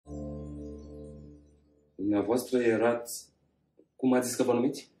Dumneavoastră erați... Cum ați zis că vă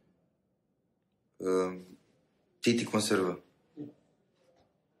numiți? Titi Conservă.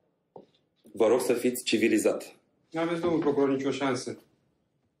 Vă rog să fiți civilizat. Nu aveți, domnul procuror, nicio șansă.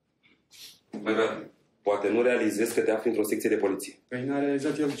 Poate nu realizezi că te afli într-o secție de poliție. Păi n-a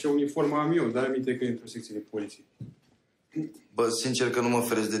realizat el ce uniformă am eu, dar aminte că e într-o secție de poliție. Bă, sincer că nu mă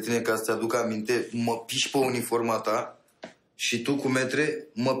feresc de tine, ca să-ți aduc aminte, mă piși pe uniforma ta și tu, cu metre,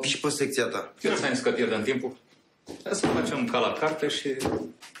 mă piși pe secția ta. Eu ți-am zis că pierdem timpul. Hai să facem ca la carte și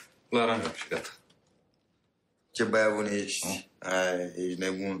la aranjăm și gata. Ce băiat bun ești. Ai, ești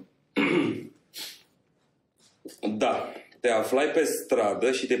nebun. Da, te aflai pe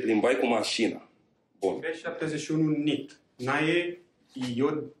stradă și te plimbai cu mașina. Bun. B71 NIT. Nae,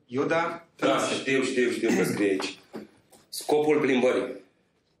 Ioda, Tănase. Da, știu că scrie aici. Scopul plimbării.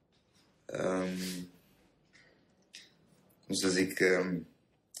 Cum să zic,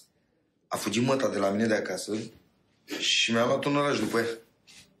 a fugit măta de la mine de acasă și mi-a luat un oraș după ea.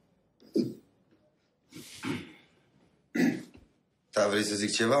 Da, vrei să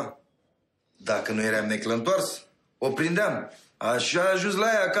zic ceva? Dacă nu eram neclă-ntoars, o prindeam. Așa a ajuns la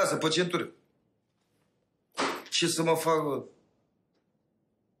ea acasă, pe centură. Ce să mă fac, bă?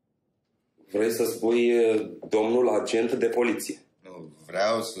 Vrei să spui domnul agent de poliție? Nu,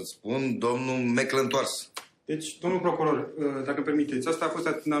 vreau să spun domnul neclă-ntoars. Deci, domnul procuror, dacă îmi permiteți, asta a fost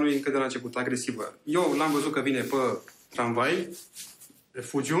atitudinea lui încă de la început, agresivă. Eu l-am văzut că vine pe tramvai,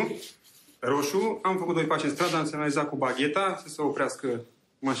 refugiu, roșu, am făcut 2 pași în stradă, am semnalizat cu bagheta să se oprească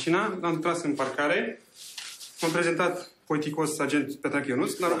mașina, l-am tras în parcare, m-am prezentat politicos agent Petrache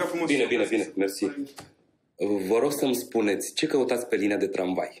Ionuț, l-am rugat frumos... Bine, mersi. Vă rog să-mi spuneți, ce căutați pe linia de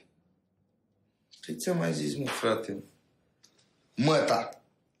tramvai? Ce ți-am mai zis, mă, frate? Măta,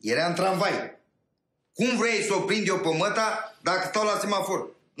 era în tramvai. Cum vrei să o prind eu pe măta dacă stau la semafor?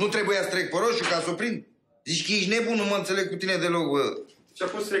 Nu trebuia să trec pe roșu ca să o prind? Zici că ești nebun, nu mă înțeleg cu tine deloc, bă. Și a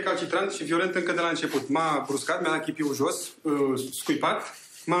fost recalcitrant și violent încă de la început. M-a bruscat, mi-a dat chipiul jos, scuipat,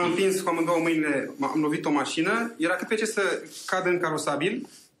 m-a împins cu amândouă mâinile, am lovit o mașină, era cât pe ce să cadă în carosabil,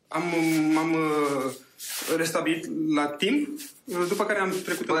 m-am restabilit la timp, după care am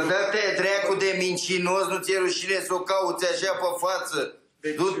trecut... Bă, dă-te dracu de mincinos, nu ți-e rușine să o cauți așa pe față.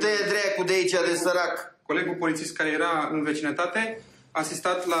 Deci, du-te dracu de aici, de sărac. Colegul polițist care era în vecinătate a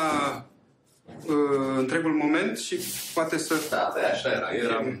asistat la întregul moment și poate să... Da, așa era.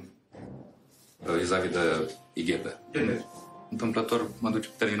 Eram vis-a-vis de Ighepe. Întâmplător mă duce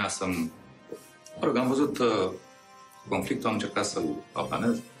pe terminal să-mi... Mă rog, am văzut conflictul, am încercat să-l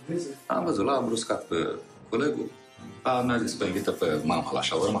aplanez. Am văzut, l-a bruscat pe colegul. Mi-a zis că invită pe mama la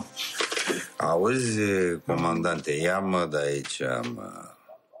șaurma. Auzi, comandante, ia-mă de aici, mă,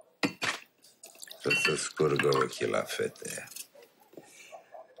 să scurgă ochii la fete.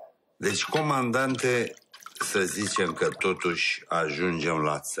 Deci, comandante, să zicem că totuși ajungem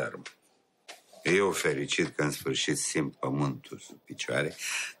la țărm. Eu fericit că în sfârșit simt pământul sub picioare,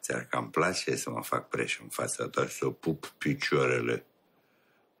 ți-ar cam place să mă fac preș în fața ta și să pup picioarele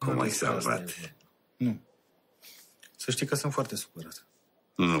cum ai salvat. Nu. Să știi că sunt foarte supărat.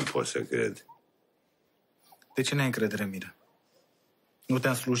 Nu pot să cred. De ce n-ai încredere în mine? Nu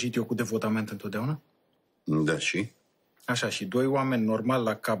te-am slujit eu cu devotament întotdeauna? Da, și? Așa, și 2 oameni normali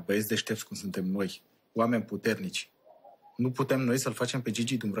la cap, băieți deștepți cum suntem noi, oameni puternici. Nu putem noi să-l facem pe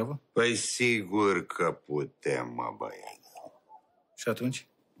Gigi Dumbrava? Păi sigur că putem, mă, băiat. Și atunci?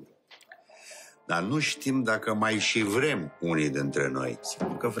 Dar nu știm dacă mai și vrem unii dintre noi.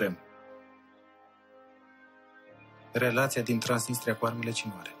 Sigur că vrem. Relația din Transnistria cu armele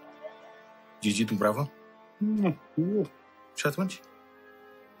cine are? Gigi Dumbrava? Nu. Și atunci?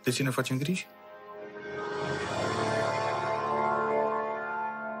 De ce ne facem griji?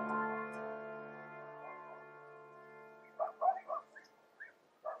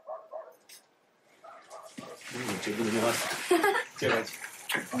 Ce bună nevastă! Ce faci?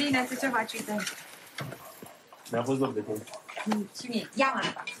 Bine, tu ce faci, uite? Mi-a fost dor de tine. Și mie. Ia-mă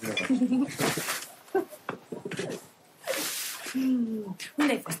asta.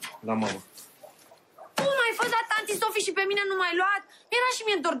 Unde ai fost? La mama. Cum ai fost la tanti Sofie și pe mine nu m-ai luat? Era și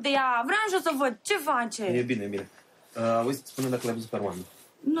mie dor de ea. Vreau și eu să văd ce face. E bine, e bine. Auzi, spune dacă l-ai văzut pe Armando.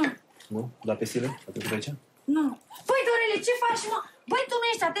 Nu. Nu? Dar pe Sile? A trecut aici? Nu. Băi, Dorele, ce faci, mă? Băi, tu nu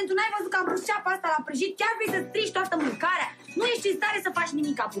ești atent, tu n-ai văzut că am pus ceapa asta la prăjit? Chiar vrei să strici toată mâncarea? Nu ești în stare să faci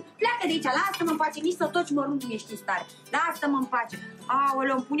nimic, capu. Pleacă de aici, lasă-mă în pace, nici să toci mărunt nu ești în stare. Lasă-mă în pace.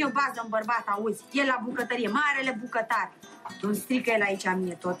 Aoleu, îmi pun eu bază în bărbat, auzi? El la bucătărie, marele bucătar. Nu strică el aici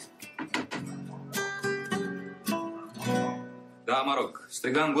mie tot. Da, mă rog,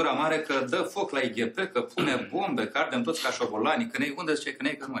 striga în gura mare că dă foc la IGP, că pune bombe, că ardem toți ca șobolani, că ne unde zice că ne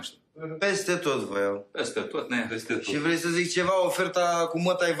că nu mai știu. Peste tot voiau. Peste tot, peste tot. Și vrei să zic ceva, oferta cu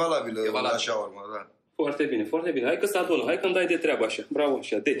măta e valabilă. E valabilă. Așa urmă, da. Foarte bine, foarte bine. Hai că se adună, hai că îmi dai de treabă așa. Bravo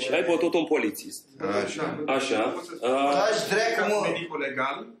așa. Deci, ai bătut un polițist. Așa. Așa. Taci dreacă, mă. Medicul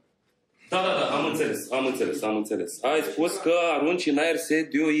legal. Da, am înțeles. Ai spus că arunci în aer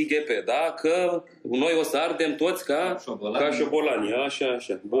sediu IGP, da? Că noi o să ardem toți ca șobolani. Așa.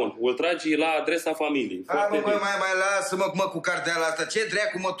 Bun. Îl tragi la adresa familiei. Hai, mă, mai lasă-mă, mă, cu cartea asta. Ce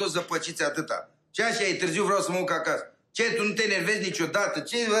dracu, mă, toți zăpăciți atâta? Ce așa e târziu, vreau să mă duc acasă. Ce, tu nu te enervezi niciodată?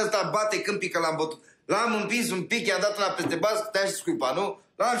 Ce ăsta bate câmpii că l-am bătut? L-am împins un pic, i-am dat una peste bas, te-am și scuipat, nu?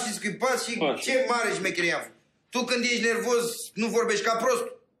 L-am și scuipat și așa. Ce mare șmecherie am făcut. Tu când ești nervos, nu vorbești ca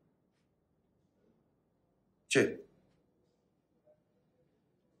prost. Ce?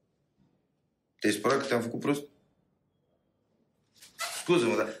 Te-ai spărat că te-am făcut prost?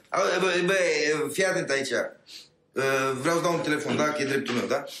 Scuză-mă, dar... Bă, fii atent aici. Vreau să dau un telefon, da? Că e dreptul meu,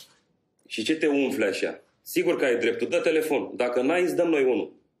 da? Și ce te umfli așa? Sigur că ai dreptul, dă telefon. Dacă n-ai, îți dăm noi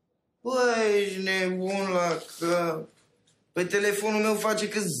unul. Băi, ești nebun la că... Păi telefonul meu face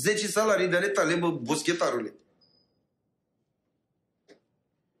cât 10 salarii de ale tale, bă, boschetarule.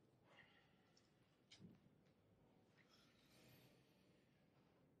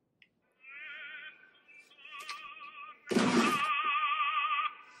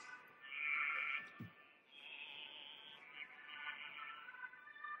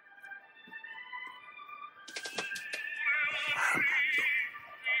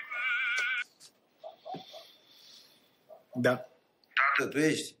 Da. Tată, tu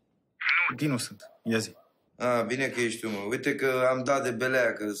ești? Dinu sunt. Ia zi. A, bine că ești tu, mă. Uite că am dat de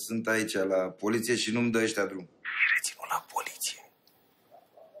belea, că sunt aici la poliție și nu-mi dă ăștia drum. Reținut la poliție.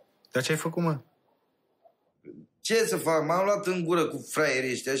 Dar ce ai făcut, mă? Ce să fac? M-am luat în gură cu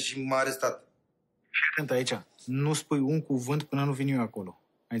fraierii ăștia și m-a arestat. Fii atent aici. Nu spui un cuvânt până nu vin eu acolo.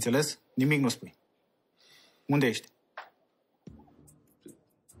 Ai înțeles? Nimic nu spui. Unde ești?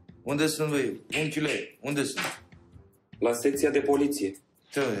 Unde sunt, băi? Unchiule, unde sunt? La secția de poliție.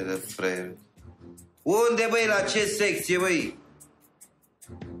 Ce de fraier? Unde, băi? La ce secție, băi?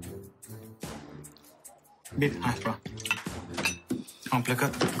 Bine, hai, pa. Am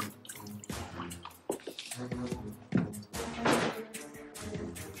plecat.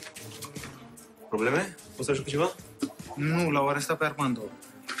 Probleme? O să ajut cu ceva? Nu, l-au arestat pe Armando.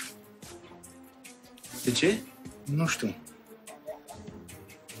 De ce? Nu știu.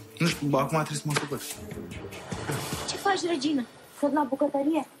 Nu știu, acum trebuie să mă ocup. Ce faci, Regina? Tot la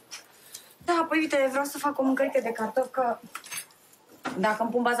bucătărie? Da, păi uite, vreau să fac o mâncărică de cartofi, că dacă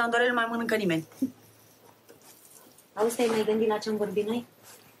îmi pun baza în dorel, nu mai mănâncă nimeni. Auzi, te-ai mai gândit la ce-am vorbit noi?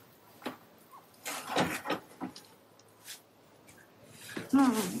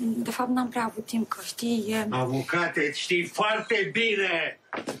 Nu, de fapt n-am prea avut timp, că știi, e... Avocate, știi foarte bine!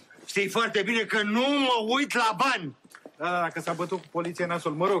 Știi foarte bine că nu mă uit la bani! Da, dacă s-a bătut cu poliția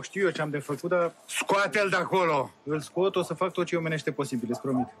nasol, mă rog, știu eu ce am de făcut, dar... Scoate-l de acolo! Îl scot, o să fac tot ce omenește posibil, îți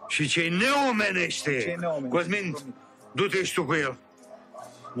promit. Și ce neomenește! Ce neomenește? Cosmin, du-te și tu cu el.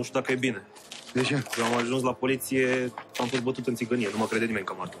 Nu știu dacă e bine. De ce? Eu am ajuns la poliție, am fost bătut în țigănie, nu mă crede nimeni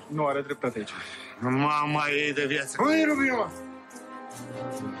că martor. Nu, are dreptate aici. Mama ei de viață. Ui, Rubino!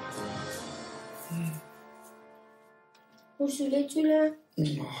 Ursulețule,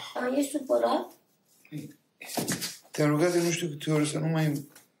 ești supărat? Te-am rugat de nu știu câte ori să nu mai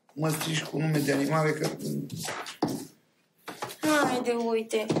mă strici cu nume de animale, că... Haide,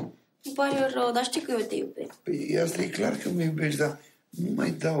 uite, îmi pare rău, dar știi că eu te iubesc. Păi asta e clar că mă iubești, dar nu mai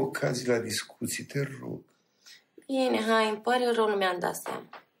dau ocazii la discuții, te rog. Bine, hai, îmi pare rău, nu mi-am dat seama.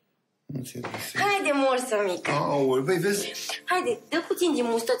 Nu înțeleg. Haide, morsă mică. Aol, băi, vezi? Haide, dă puțin din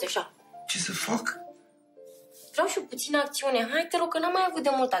mustăți, așa. Ce să fac? Vreau și puțină acțiune. Hai, te rog, că n-am mai avut de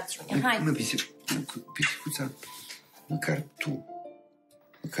multă acțiune. Hai. Mă, pisicuța, măcar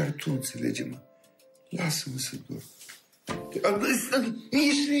tu înțelege-mă. Lasă-mă să dorm.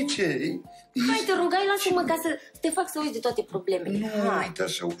 Ești rece. Hai, te rog, hai, lasă-mă ca să te fac să uiți de toate problemele. Nu, uite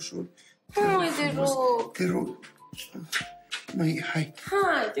așa ușor. Hai, te rog. Te rog. Măi, hai.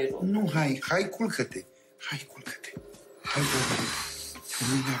 Hai, te rog. Nu, hai, culcă-te. Hai, culcă-te. Hai, dorm. Că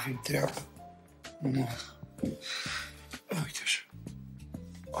mâine avem treabă. Nu. Uite așa.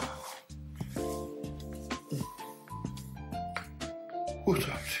 O,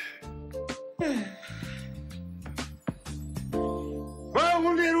 Doamne. Bă,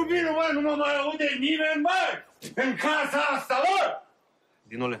 unde e Rubinul, bă? Nu mă mai aude nimeni, bă? În casa asta, bă?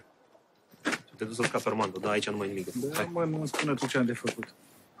 Dinule, te duci să scapi Armando, da, aici nu mai nimic. Da, mă, nu spune tu ce am de făcut.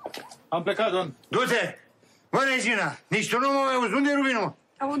 Am plecat, doamne. Du-te! Bă, Regina, nici tu nu mă mai auzi. Unde e Rubinu?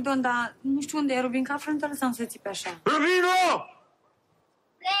 Aud, Don, dar nu știu unde e Rubin, că frântă lăsăm să țipe așa. Rubinu!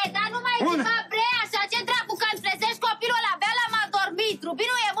 Bre, dar nu mai țipa, bre, așa, ce dracu, că îți trezești copilul ăla, bea l-am adormit.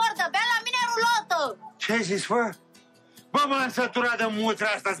 Rubinul e mordă, bea la mine rulotă. Ce ai zis, bă? Bă, m-am săturat de mutra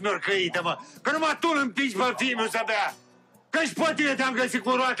asta smiorcăită, mă. Că numai tu îl împingi pe fiul să bea. Că-și pe tine te-am găsit cu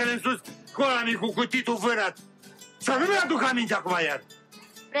roatele în sus, cu ăla mic, cu cutitul vânat. Să nu mi-aduc aminte acum iar.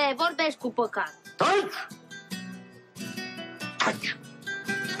 Bre, vorbești cu păcat. Taci! Taci!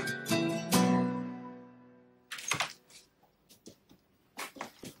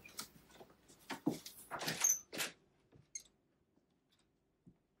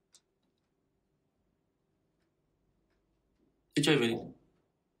 De ce ai venit?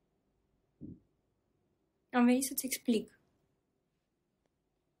 Am venit să-ți explic.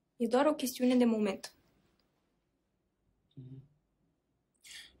 E doar o chestiune de moment.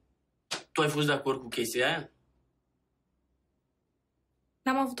 Tu ai fost de acord cu chestia aia?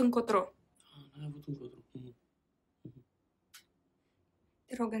 N-am avut încotro. N-ai avut încotro.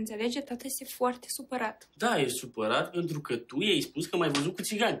 Te rog, înțelege, tata este foarte supărat. Da, e supărat pentru că tu i-ai spus că m-ai văzut cu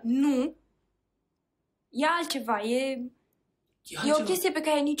țigani. Nu. E altceva, e o chestie pe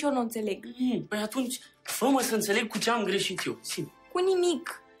care nici eu nu o înțeleg. Păi atunci, fă-mă să înțeleg cu ce am greșit eu. Sim. Cu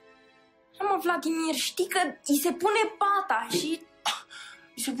nimic. Am Vladimir, știi că îi se pune pata și...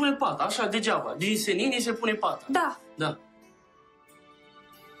 Îi se pune pata, așa, degeaba. Din senin îi se pune pata. Da. Da.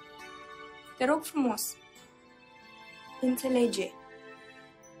 Te rog frumos, înțelege.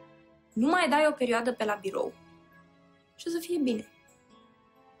 Nu mai dai o perioadă pe la birou și o să fie bine.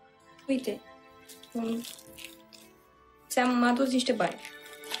 Uite, ți-am adus niște bani.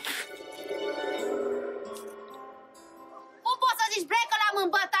 Cum poți să zici, bre, că l-am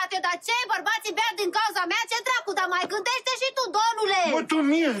îmbătat eu, dar ce, bărbații bea din cauza mea? Ce dracu, dar mai gândește și tu, domnule! Bă, tu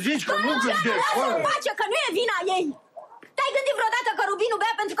mie zici că nu gândești, Lasă-mi pace, că nu e vina ei! Te-ai gândit vreodată că Rubinu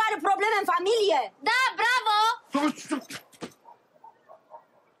bea pentru că are probleme în familie? Da, bravo!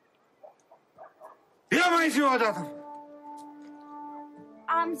 Ia mai zi o dată!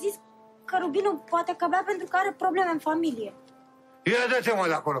 Am zis că Rubinu poate că bea pentru că are probleme în familie. Ia dă-te, mă,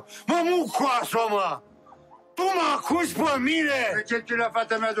 de acolo! Mă, mucoasă, mă! Tu mă acuzi pe mine? De ce ți la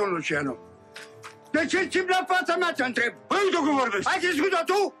fata mea, domnul Lucianu? De ce ți la fata mea, te întreb? Păi, uite cum vorbești! Ai discutat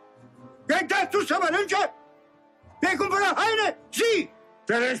tu? I-ai dat tu să mănânce? Mi-ai cumpărat haine? Zi!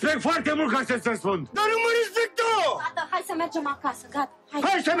 Te respect foarte mult ca să-ți răspund. Dar nu mă respect tu! Gata, hai să mergem acasă, gata.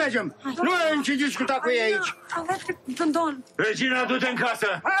 Hai să mergem! Hai. Nu ai ce discuta cu ei aici. Don. Regina, du-te în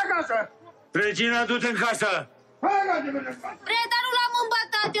casă! Hai acasă! Regina, du-te în casă! Hai acasă! Bre, dar nu l-am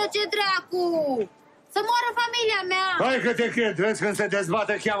îmbătat eu, ce dracu! Să moară familia mea! Hai că te cred, vezi când se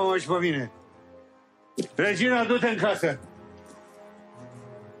dezbată, cheamă-mă și pe mine. Regina, du-te în casă!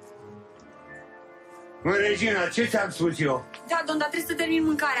 Mă, Regina, ce ți-am spus eu? Da, Don, dar trebuie să termin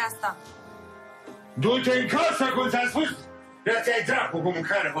mâncarea asta. Du-te în casă, cum ți-am spus! Ia ți-ai dracu cu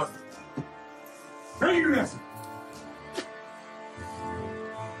mâncarea voastră! Hai în casă!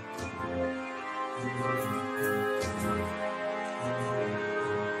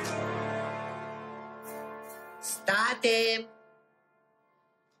 State!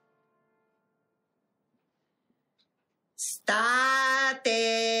 State!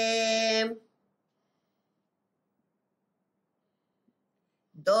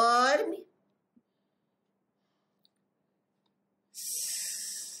 Dormi?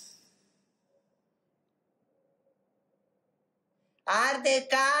 Arde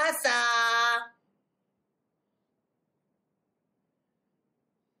casa!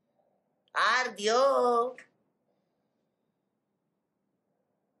 Ard eu!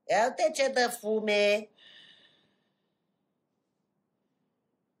 Ia uite ce dă fume!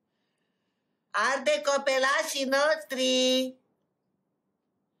 Arde copelașii noștri!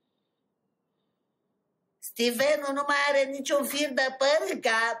 Stevenul nu mai are niciun fir de păr în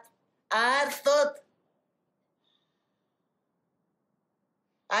cap. A ars tot.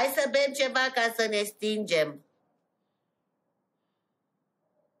 Hai să bem ceva ca să ne stingem.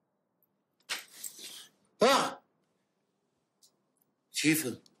 Ah!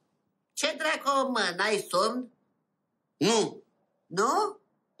 Ce-i Ce dracu, mă, n-ai somn? Nu. Nu?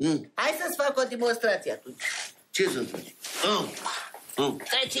 Hai să-ți fac o demonstrație atunci. Ce să-mi faci?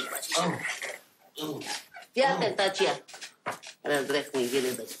 Treci. Fii atent, Tacia. Răzdrec mâini, vine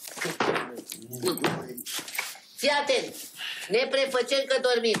de... Fii atent. Ne prefăcem că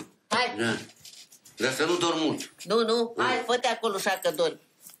dormim. Hai. Da. Dar să nu dorm mult. Nu. Hai, fă-te acolo așa că dormi.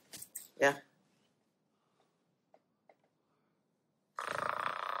 Ia.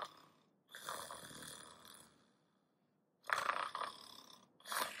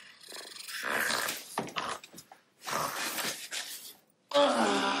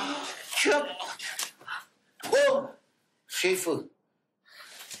 Ce-i fă?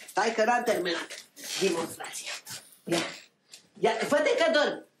 Stai că n-am terminat demonstrația. Ia, fă-te că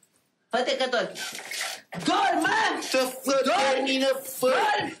dormi. Fă-te că dormi. Dormi, mă! Termină, fă!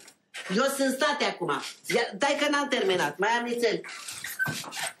 Dormi! Eu sunt state acum. Ia, dai că n-am terminat. Mai am nițel.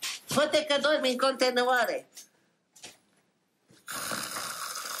 Fă-te că dormi în continuare.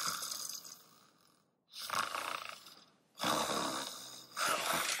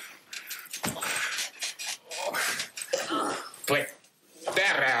 Păi,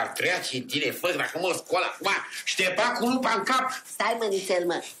 de-aia ar treia și tine, fă, dacă mă scol acum și te bag cu lupa în cap. Stai, mănițel,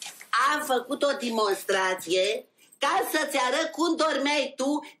 mă. Am făcut o demonstrație ca să-ți arăt cum dormeai tu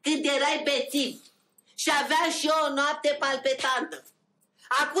când erai bețiv. Și aveam și eu o noapte palpetantă.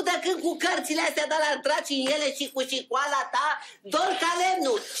 Acum de când cu cărțile astea de la întraci în ele și cu șicoala ta, dor ca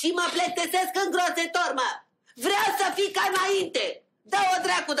lemnul și mă plectesesc îngrozitor, mă. Vreau să fii ca înainte. Dă-o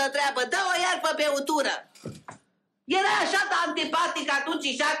dracu de treabă, dă-o iar pe beutură. Erai așa de antipatic atunci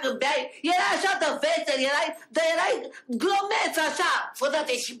și când beai, erai așa de vesel, erai glomeț așa. Fă,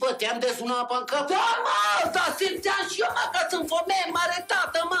 da-te și băteam de sună apă în cap. Da, mă, dar simțeam și eu, mă, că sunt femeie mare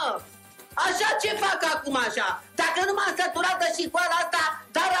tată, mă. Așa ce fac acum așa? Dacă nu m-am săturat de șicoala asta,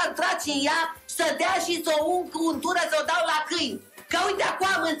 dar ar trage în ea, să dea și să o ung cu untură, să o dau la câini. Că uite, acum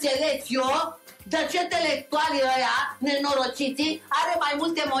am înțeles eu de ce intelectualii ăia, nenorociții, are mai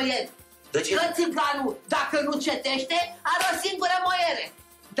multe moieri. De ce? Că țiganul, dacă nu cetește, are o singură moiere.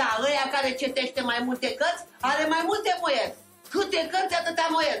 Dar ăia care cetește mai multe cărți, are mai multe moieri. Câte cărți, atâtea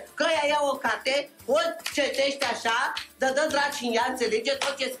moieri. Că ăia ia o carte, o cetește așa, dă draci în ea, înțelege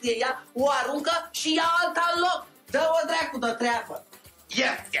tot ce scrie ea, o aruncă și ia alta în loc. Dă-o dracu de treabă.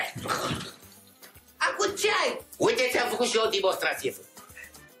 Ia! Acum ce ai? Uite, ți-am făcut și eu o demonstrație.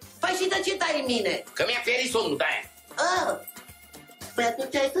 Păi și de ce tai în mine? Că mi-a ferit somnul de-aia. Păi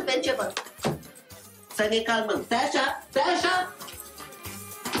atunci hai să vedem ce văd. Să ne calmăm. Stai așa, stai așa.